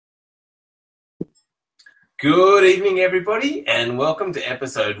Good evening, everybody, and welcome to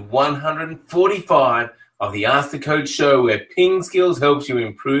episode 145 of the Ask the Coach show, where Ping Skills helps you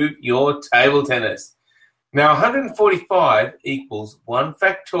improve your table tennis. Now, 145 equals 1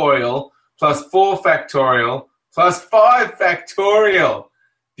 factorial plus 4 factorial plus 5 factorial.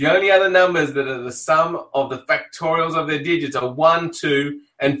 The only other numbers that are the sum of the factorials of their digits are 1, 2,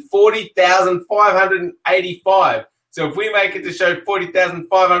 and 40,585. So if we make it to show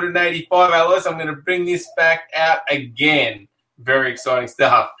 40,585, Alois, I'm going to bring this back out again. Very exciting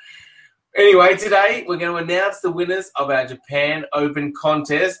stuff. Anyway, today we're going to announce the winners of our Japan Open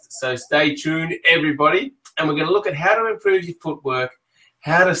contest. So stay tuned, everybody. And we're going to look at how to improve your footwork,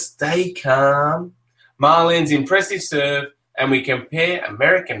 how to stay calm, Marlene's impressive serve, and we compare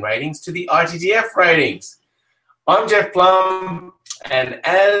American ratings to the ITTF ratings. I'm Jeff Plum. And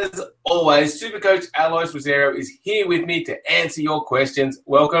as always, Supercoach Alois Rosero is here with me to answer your questions.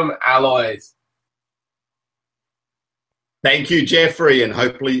 Welcome, Alois. Thank you, Jeffrey, and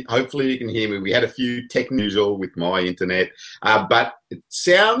hopefully you can hear me. We had a few technical with my internet, but it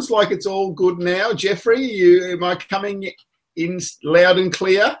sounds like it's all good now. Jeffrey, am I coming in loud and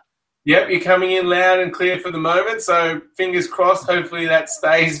clear? Yep, you're coming in loud and clear for the moment, so fingers crossed. Hopefully that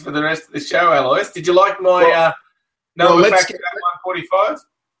stays for the rest of the show, Alois. Did you like my... let's get 145.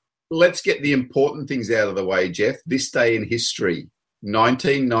 Let's get the important things out of the way, Jeff. This day in history,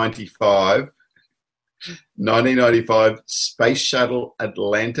 1995, Space Shuttle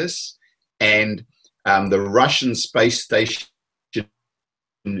Atlantis and the Russian space station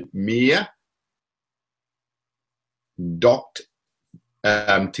Mir docked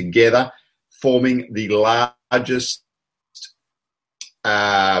together, forming the largest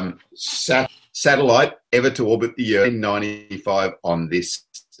satellite ever to orbit the Earth in 1995 on this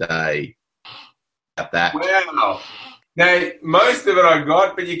day. About that. Wow. Now, most of it I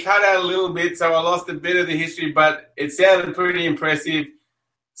got, but you cut out a little bit, so I lost a bit of the history, but it sounded pretty impressive.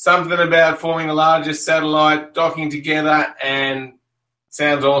 Something about forming the largest satellite, docking together, and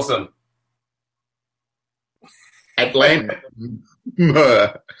sounds awesome.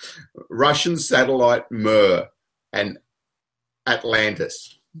 Russian satellite Mir and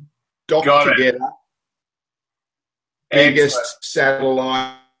Atlantis. Docked together. Biggest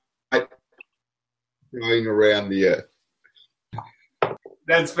satellite going around the Earth.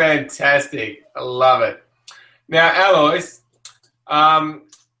 That's fantastic. I love it. Now, Alois,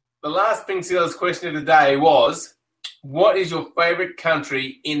 the last Ping Skills question of the day was, what is your favourite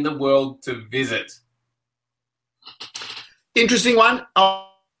country in the world to visit? Interesting one.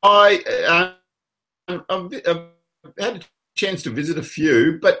 I've had a chance to visit a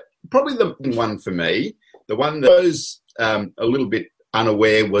few, but probably the one for me, the one that I was a little bit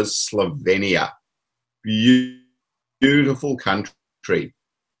unaware, was Slovenia. Beautiful country.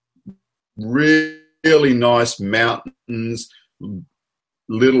 Really nice mountains,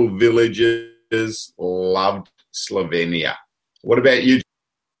 little villages. Loved Slovenia. What about you?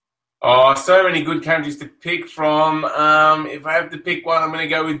 Oh, so many good countries to pick from. If I have to pick one, I'm going to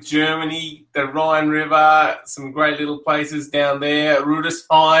go with Germany, the Rhine River, some great little places down there.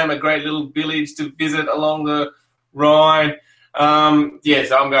 Rudesheim, a great little village to visit along the Rhine.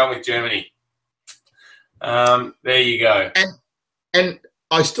 Yes, I'm going with Germany. There you go. And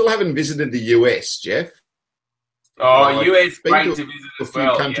I still haven't visited the US, Jeff. Oh, US, great to visit as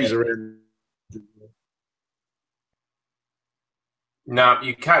well. A few countries around. No,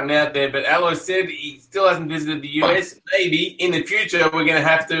 you're cutting out there. But Alois said he still hasn't visited the US. Maybe in the future we're going to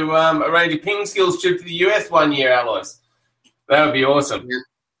have to arrange a Ping Skills trip to the US one year, Alois. That would be awesome.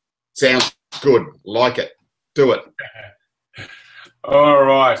 Sounds good. Like it. Do it. All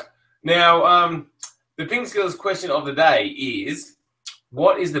right. Now, the Ping Skills question of the day is,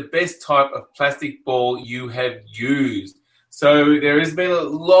 what is the best type of plastic ball you have used? So there has been a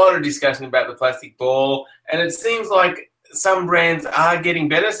lot of discussion about the plastic ball, and it seems like some brands are getting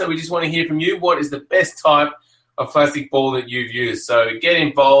better, so we just want to hear from you. What is the best type of plastic ball that you've used? So get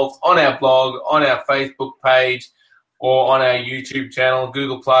involved on our blog, on our Facebook page, or on our YouTube channel,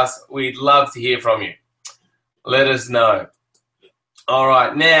 Google+. We'd love to hear from you. Let us know. All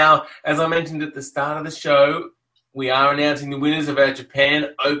right, now, as I mentioned at the start of the show, we are announcing the winners of our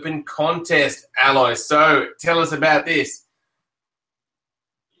Japan Open contest, Alois. So tell us about this.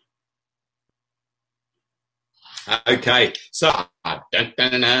 Okay, so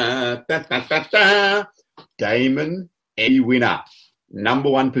Damon, any winner, number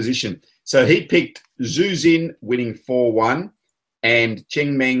one position. So he picked Zhu Xin winning 4-1 and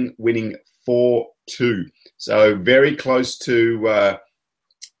Cheng Meng winning 4-2. So very close to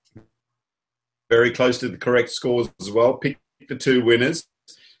the correct scores as well. Pick the two winners.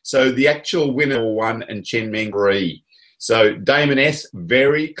 So the actual winner won and Chen Meng 3. So Damon S,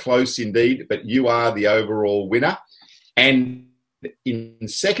 very close indeed, but you are the overall winner. And in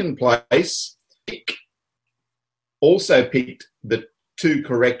second place, Nick also picked the two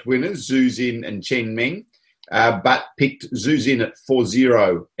correct winners, Zhu Xin and Chen Meng, but picked Zhu Xin at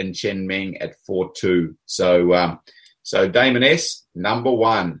 4-0 and Chen Meng at 4-2. So Damon S, number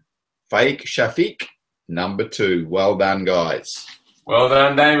 1. Fake Shafiq, number 2. Well done, guys. Well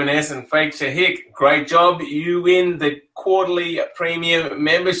done, Damon S. and Fake Shahik. Great job. You win the quarterly premium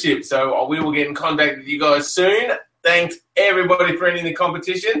membership. So we will get in contact with you guys soon. Thanks, everybody, for entering the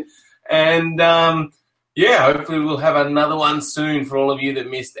competition. And, hopefully we'll have another one soon for all of you that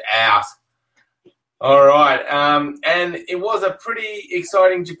missed out. All right. And it was a pretty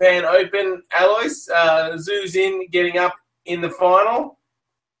exciting Japan Open, Alois. Zhu Xin getting up in the final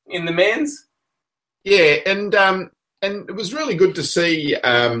in the men's. Yeah, and it was really good to see,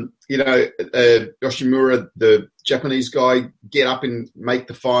 Yoshimura, the Japanese guy, get up and make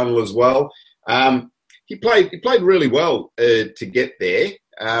the final as well. He played really well to get there,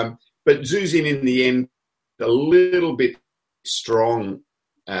 but Zhu Xin in the end a little bit strong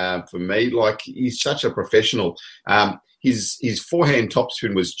for me. Like, he's such a professional. His forehand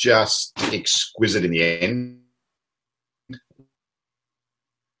topspin was just exquisite in the end.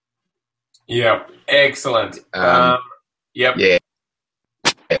 Yeah, excellent. Yep. Yeah,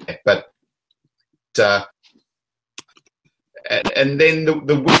 but and then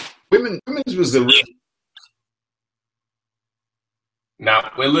the women's was the. No,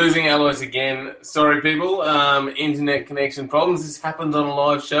 we're losing Alois again. Sorry, people. Internet connection problems. This happens on a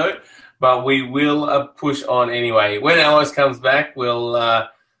live show, but we will push on anyway. When Alois comes back, we'll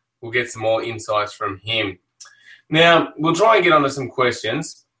get some more insights from him. Now, we'll try and get onto some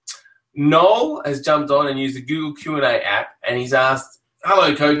questions. Noel has jumped on and used the Google Q&A app, and he's asked,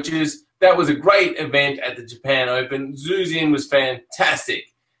 "Hello, coaches. That was a great event at the Japan Open. Zhu Xin was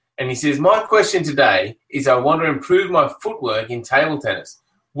fantastic." And he says, "My question today is I want to improve my footwork in table tennis.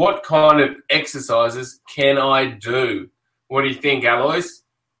 What kind of exercises can I do?" What do you think, Alois?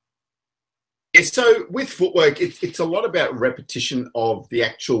 Yeah, so with footwork, it's a lot about repetition of the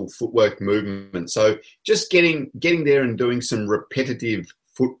actual footwork movement. So just getting there and doing some repetitive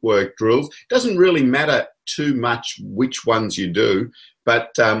footwork drills. Doesn't really matter too much which ones you do, but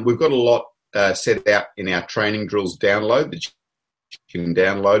we've got a lot set out in our training drills download that you can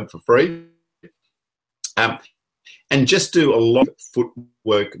download for free. And just do a lot of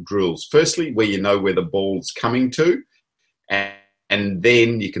footwork drills. Firstly, where you know where the ball's coming to, and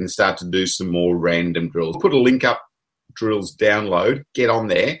then you can start to do some more random drills. Put a link up, drills download, get on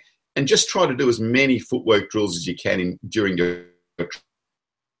there, and just try to do as many footwork drills as you can during your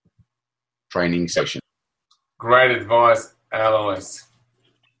training session. Great advice, Alois.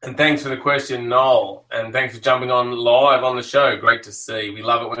 And thanks for the question, Noel. And thanks for jumping on live on the show. Great to see. We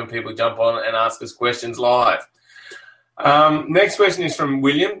love it when people jump on and ask us questions live. Next question is from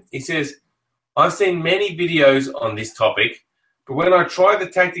William. He says, "I've seen many videos on this topic, but when I try the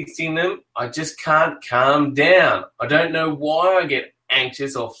tactics in them, I just can't calm down. I don't know why I get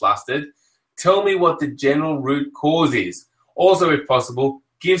anxious or flustered. Tell me what the general root cause is. Also, if possible,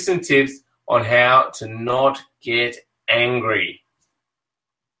 give some tips on how to not get angry."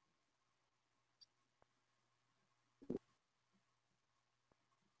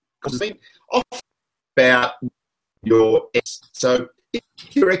 About your so if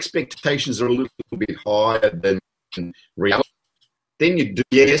your expectations are a little bit higher than reality, then you do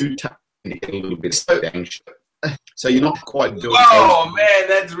get a little bit so anxious. So you're not quite doing. Oh man,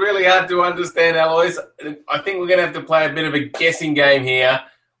 that's really hard to understand, Alois. I think we're going to have to play a bit of a guessing game here.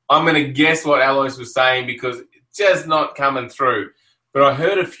 I'm going to guess what Alois was saying because it's just not coming through. But I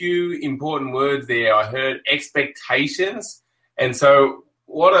heard a few important words there. I heard expectations, and so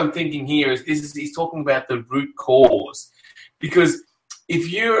what I'm thinking here is he's talking about the root cause. Because if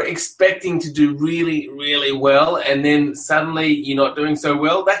you're expecting to do really, really well and then suddenly you're not doing so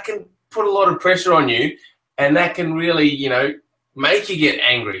well, that can put a lot of pressure on you and that can really, make you get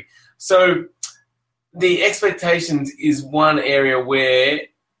angry. So the expectations is one area where,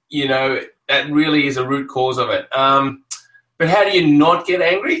 that really is a root cause of it. But how do you not get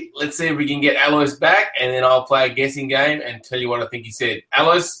angry? Let's see if we can get Alois back, and then I'll play a guessing game and tell you what I think he said.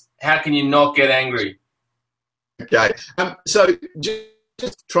 Alois, how can you not get angry? Okay. So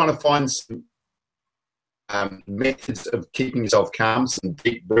just trying to find some methods of keeping yourself calm, some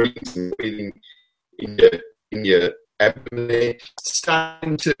deep breathing in your abdomen there,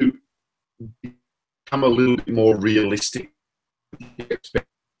 starting to become a little bit more realistic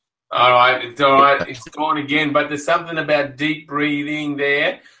All right, it's all right. It's gone again, but there's something about deep breathing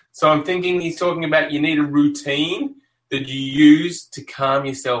there. So I'm thinking he's talking about you need a routine that you use to calm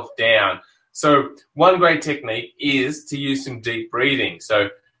yourself down. So one great technique is to use some deep breathing. So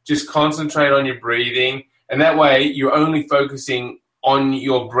just concentrate on your breathing, and that way you're only focusing on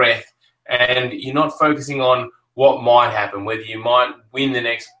your breath, and you're not focusing on what might happen, whether you might win the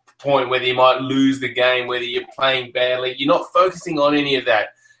next point, whether you might lose the game, whether you're playing badly. You're not focusing on any of that.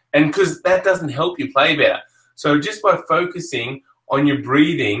 And because that doesn't help you play better. So just by focusing on your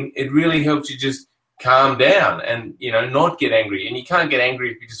breathing, it really helps you just calm down and, not get angry. And you can't get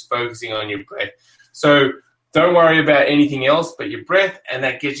angry if you're just focusing on your breath. So don't worry about anything else but your breath, and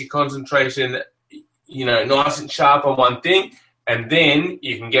that gets your concentration, nice and sharp on one thing. And then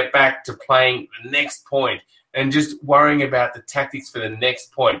you can get back to playing the next point and just worrying about the tactics for the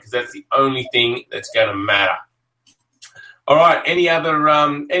next point, because that's the only thing that's going to matter. All right. Any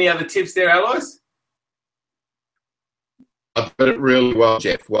other tips there, Alois? I've got it really well,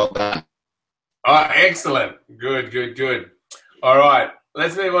 Jeff. Well done. Oh, excellent. Good. All right.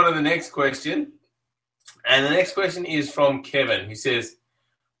 Let's move on to the next question. And the next question is from Kevin, who says,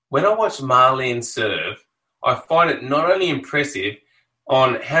 when I watch Ma Lin serve, I find it not only impressive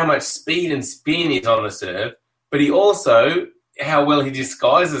on how much speed and spin is on the serve, but how well he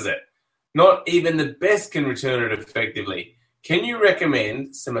disguises it. Not even the best can return it effectively. Can you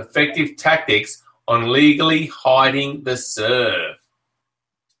recommend some effective tactics on legally hiding the serve?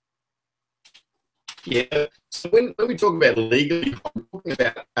 Yeah. So when we talk about legally, I'm talking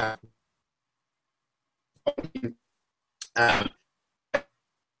about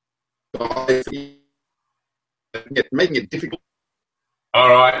making it difficult. All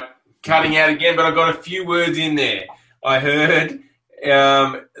right. Cutting out again, but I got a few words in there. I heard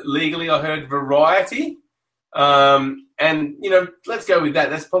legally, I heard variety. And, let's go with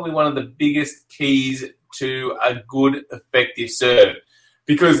that. That's probably one of the biggest keys to a good, effective serve.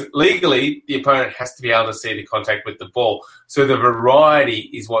 Because legally, the opponent has to be able to see the contact with the ball. So the variety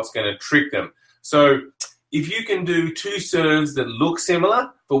is what's going to trick them. So if you can do two serves that look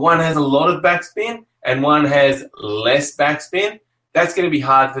similar, but one has a lot of backspin and one has less backspin, that's going to be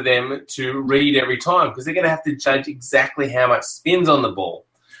hard for them to read every time, because they're going to have to judge exactly how much spin's on the ball.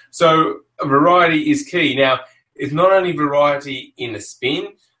 So variety is key. Now, it's not only variety in the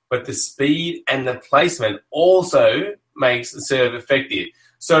spin, but the speed and the placement also makes the serve effective.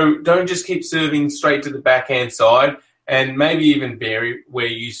 So don't just keep serving straight to the backhand side, and maybe even vary where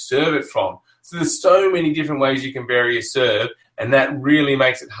you serve it from. So there's so many different ways you can vary your serve, and that really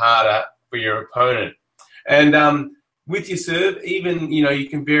makes it harder for your opponent. And with your serve, even, you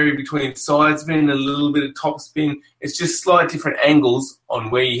can vary between side spin and a little bit of top spin. It's just slight different angles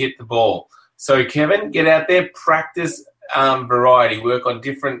on where you hit the ball. So, Kevin, get out there, practice variety. Work on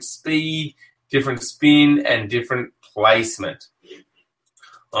different speed, different spin, and different placement.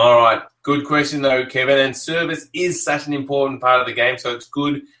 All right. Good question, though, Kevin. And service is such an important part of the game, so it's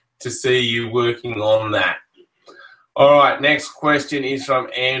good to see you working on that. All right. Next question is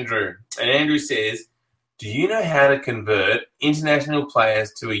from Andrew. And Andrew says, do you know how to convert international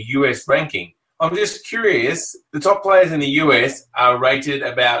players to a US ranking? I'm just curious. The top players in the US are rated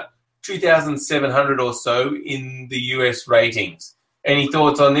about 2,700 or so in the US ratings. Any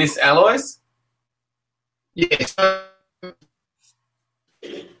thoughts on this, Alois? Yes.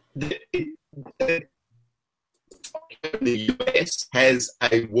 The US has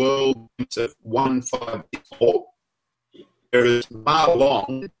a world of 154, whereas Ma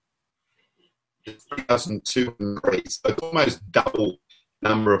Long is 3,203, so it's almost double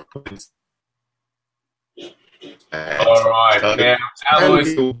number of points. All right. So now,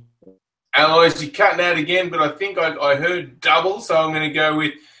 Alois, you're cutting out again, but I think I heard double, so I'm going to go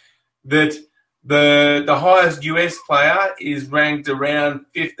with that. The highest US player is ranked around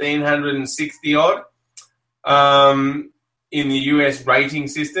 1,560 odd in the US rating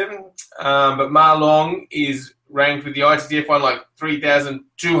system, but Ma Long is ranked with the ITTF one like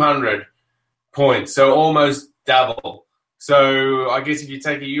 3,200 points, so almost double. So I guess if you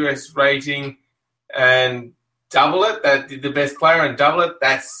take a US rating and double it, the best player, and double it,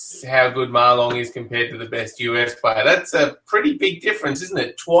 that's how good Ma Long is compared to the best US player. That's a pretty big difference, isn't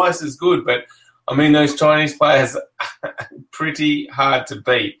it? Twice as good, but I mean, those Chinese players are pretty hard to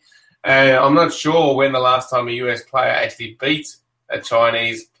beat. And I'm not sure when the last time a US player actually beat a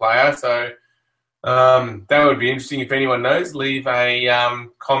Chinese player. So that would be interesting. If anyone knows, leave a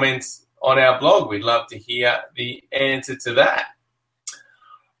comment on our blog. We'd love to hear the answer to that.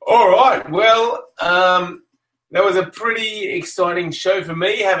 All right. Well, that was a pretty exciting show for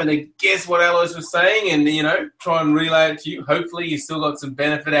me, having to guess what Alois was saying and, try and relay it to you. Hopefully you still got some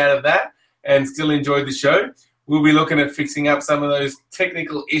benefit out of that and still enjoyed the show. We'll be looking at fixing up some of those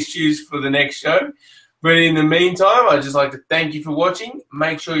technical issues for the next show. But in the meantime, I'd just like to thank you for watching.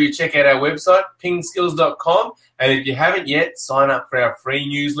 Make sure you check out our website, pingskills.com. And if you haven't yet, sign up for our free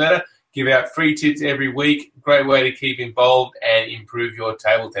newsletter. Give out free tips every week. Great way to keep involved and improve your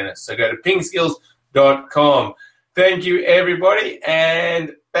table tennis. So go to pingskills.com. Thank you, everybody.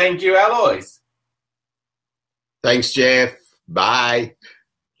 And thank you, Alois. Thanks, Jeff. Bye.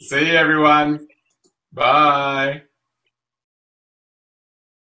 See you, everyone. Bye.